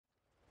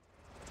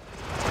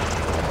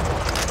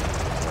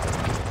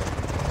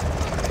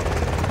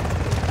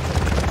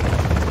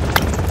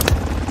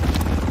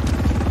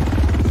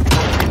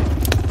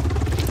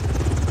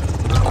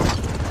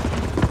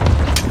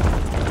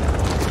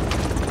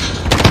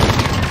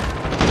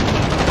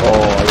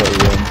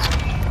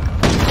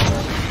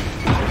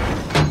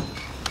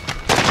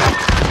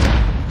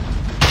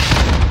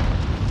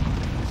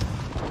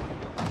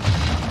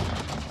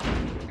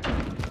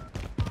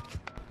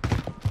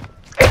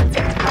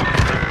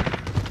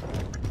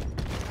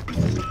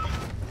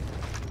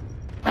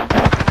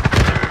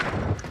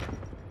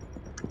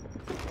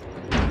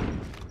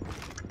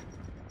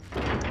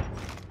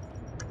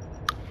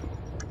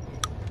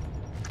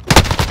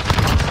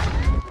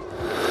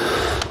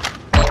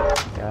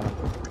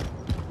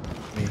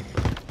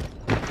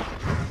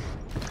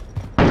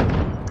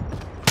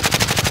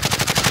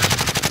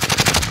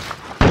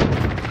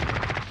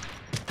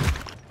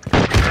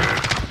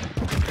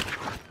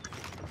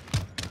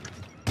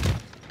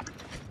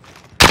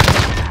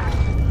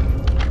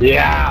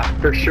Yeah,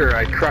 for sure.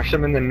 I crushed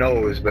him in the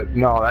nose, but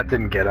no, that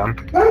didn't get him.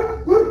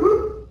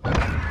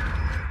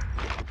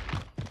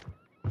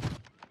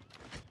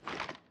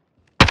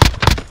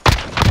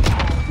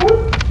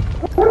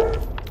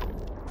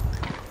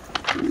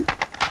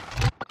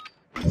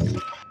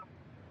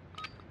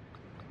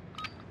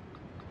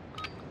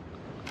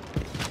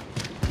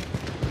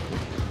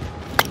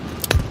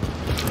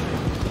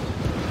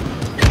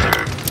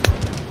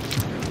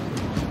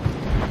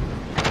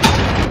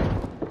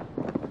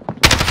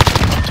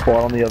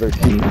 Squad on the other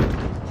team.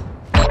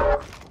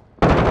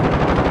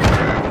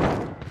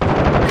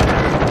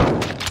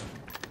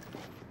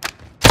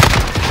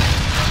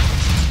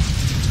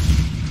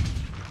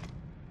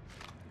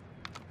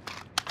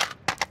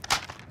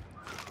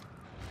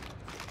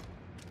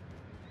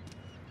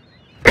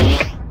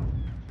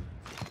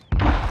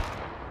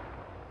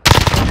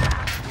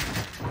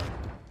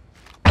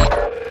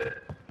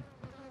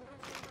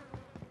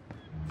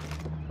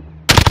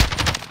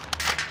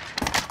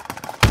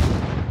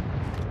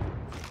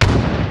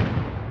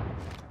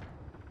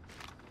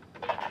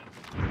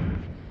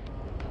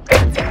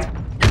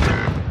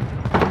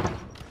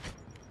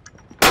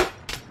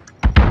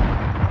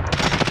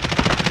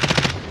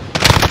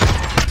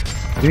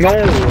 No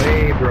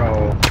way,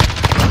 bro.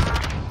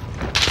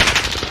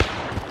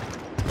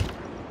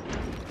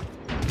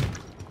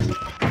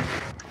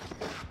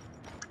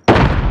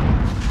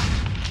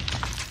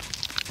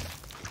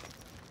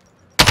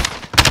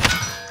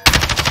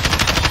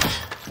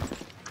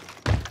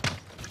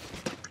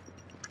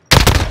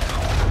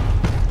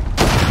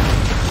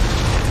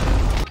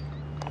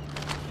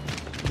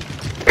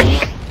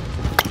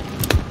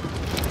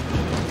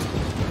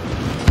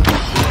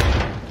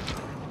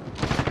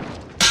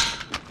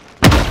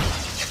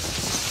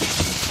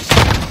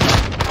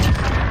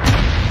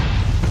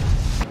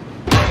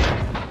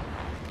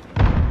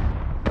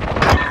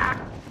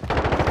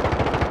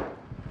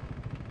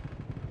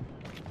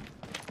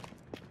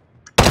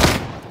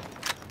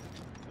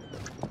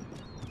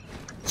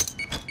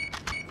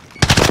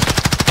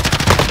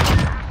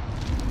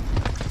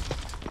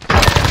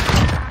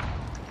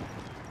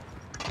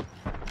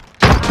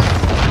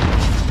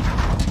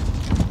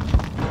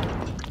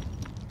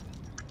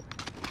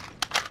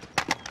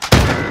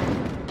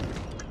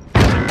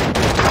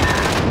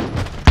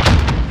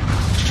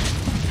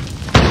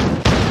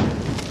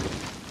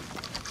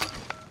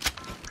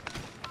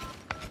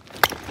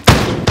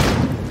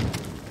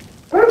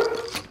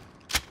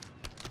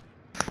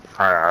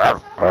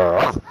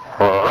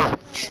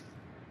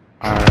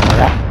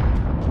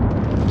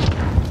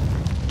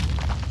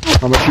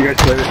 How much you guys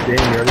play this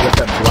game? You already got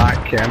that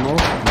black camo?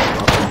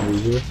 Fucking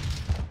loser.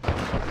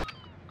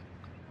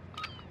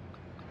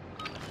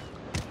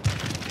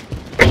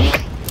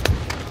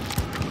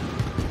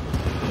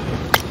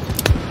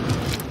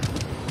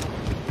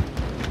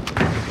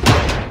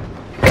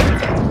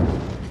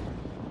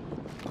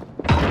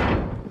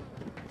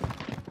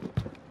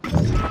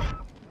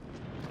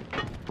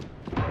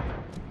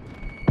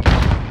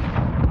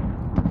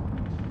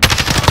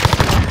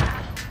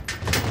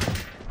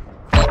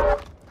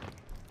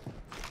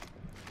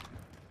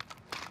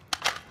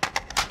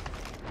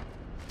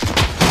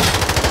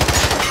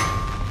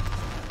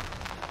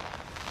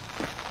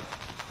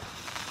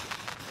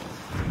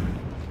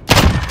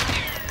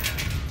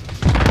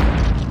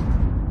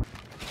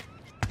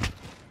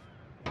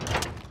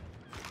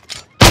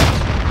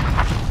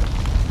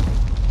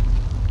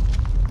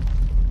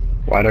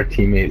 Why'd our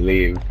teammate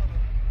leave?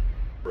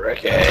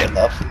 Ricky,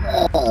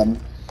 the man.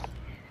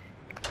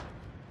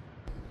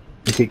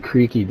 Look at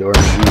creaky door.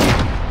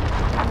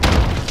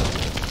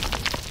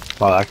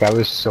 Wow, that guy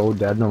was so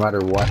dead no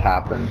matter what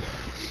happened.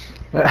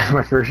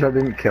 My first shot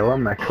didn't kill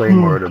him, that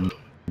claymore would have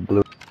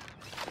blew.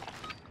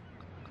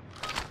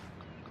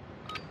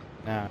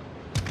 Nah.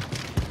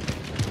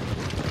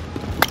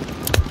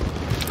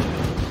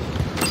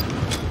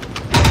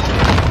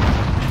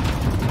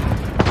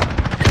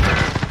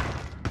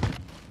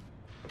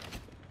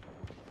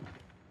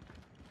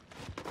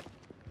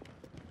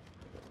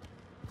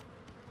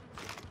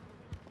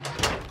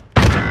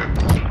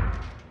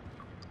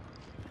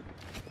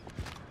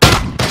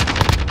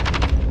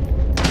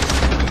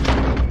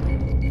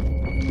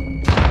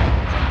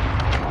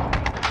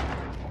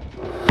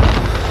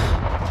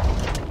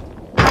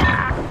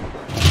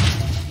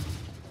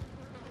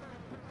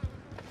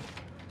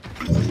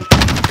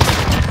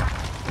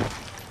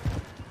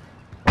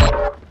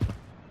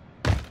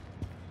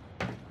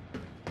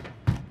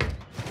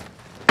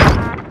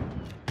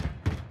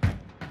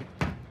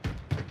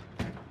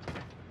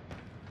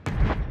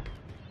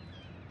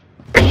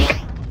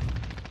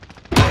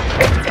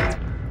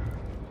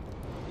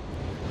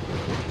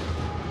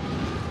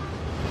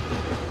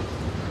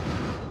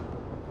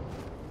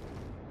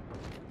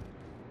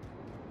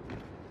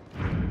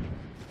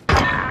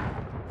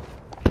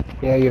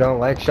 Yeah, you don't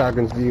like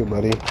shotguns, do you,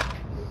 buddy?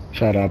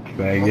 Shut up,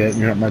 faggot.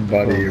 You're not my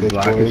buddy. You're big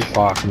black boys. as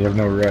fuck and you have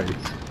no rights.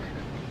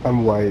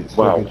 I'm white,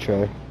 so Wow. good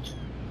try.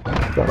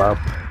 Shut up.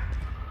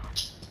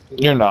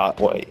 You're not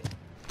white.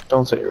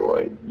 Don't say you're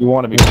white. You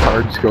want to be Nice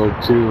hard scope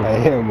too. I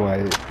am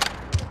white.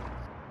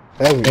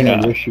 That was You're good.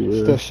 not. Wish you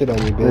were. Still shit on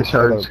you, bitch. Nice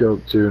hard Hold up.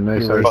 scope too.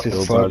 Nice You hard racist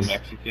scope, fuck. bud.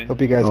 Mexican.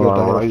 Hope you guys Oh, go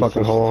down a racist.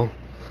 fucking hole.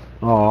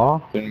 Aw,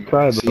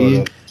 cry about See?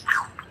 it.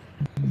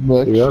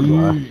 Yeah,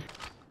 bye.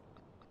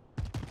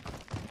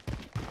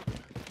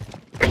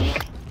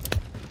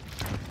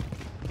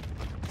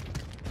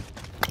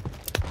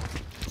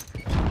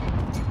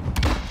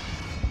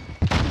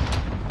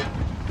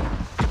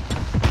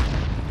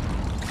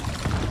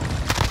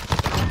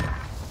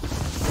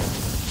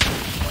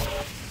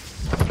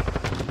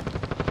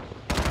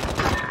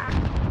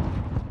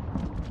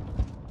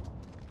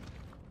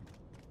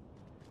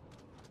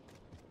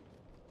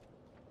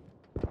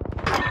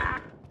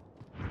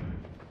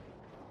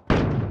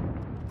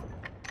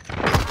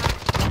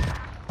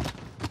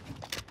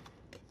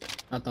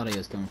 I thought he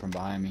was coming from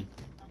behind me.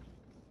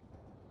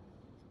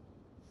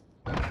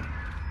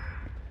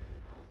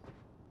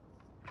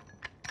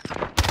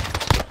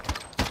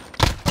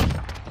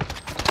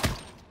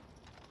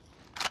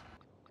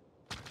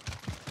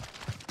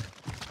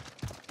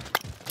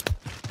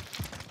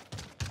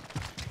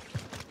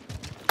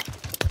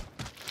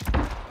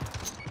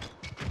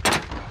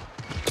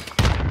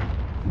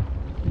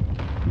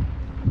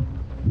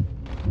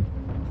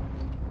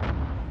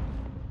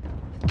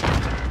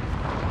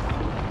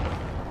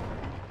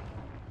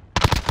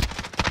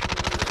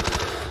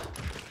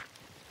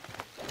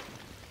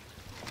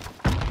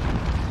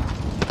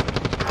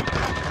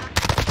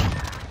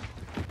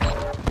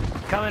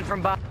 Coming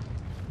from behind.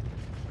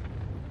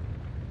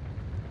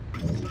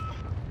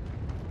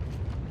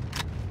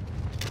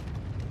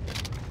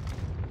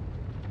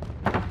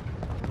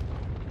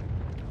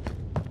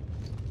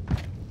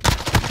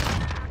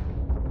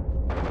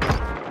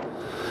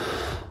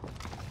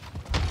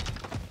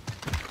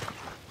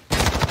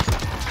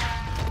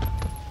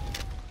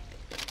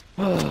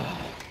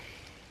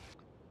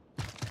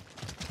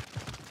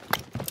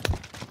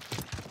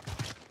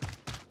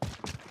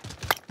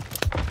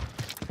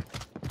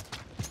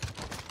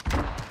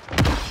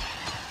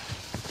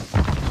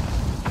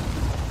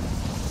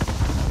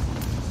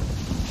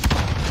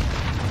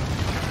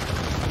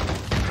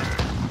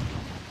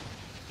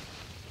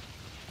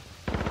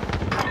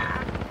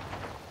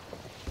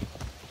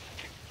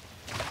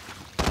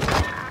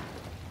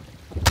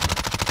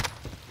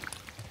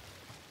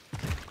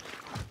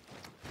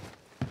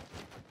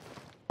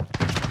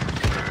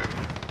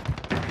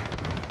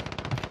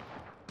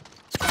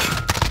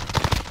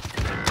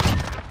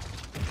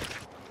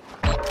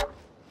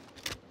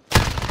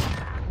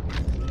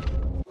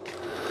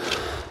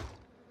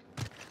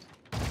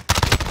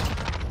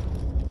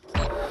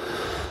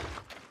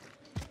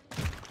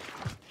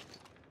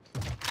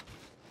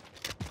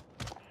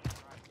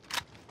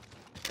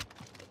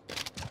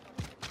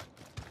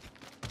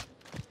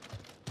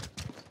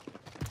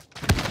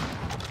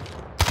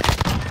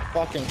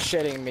 Fucking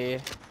shitting me.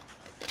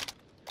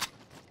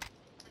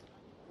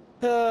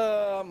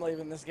 I'm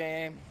leaving this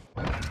game.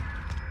 We need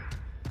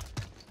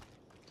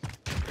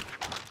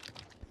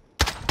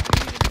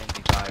an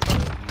MP5, so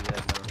you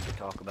have no room to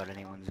talk about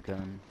anyone's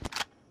gun.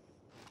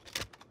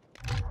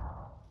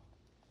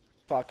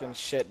 Fucking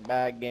shit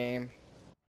bag game.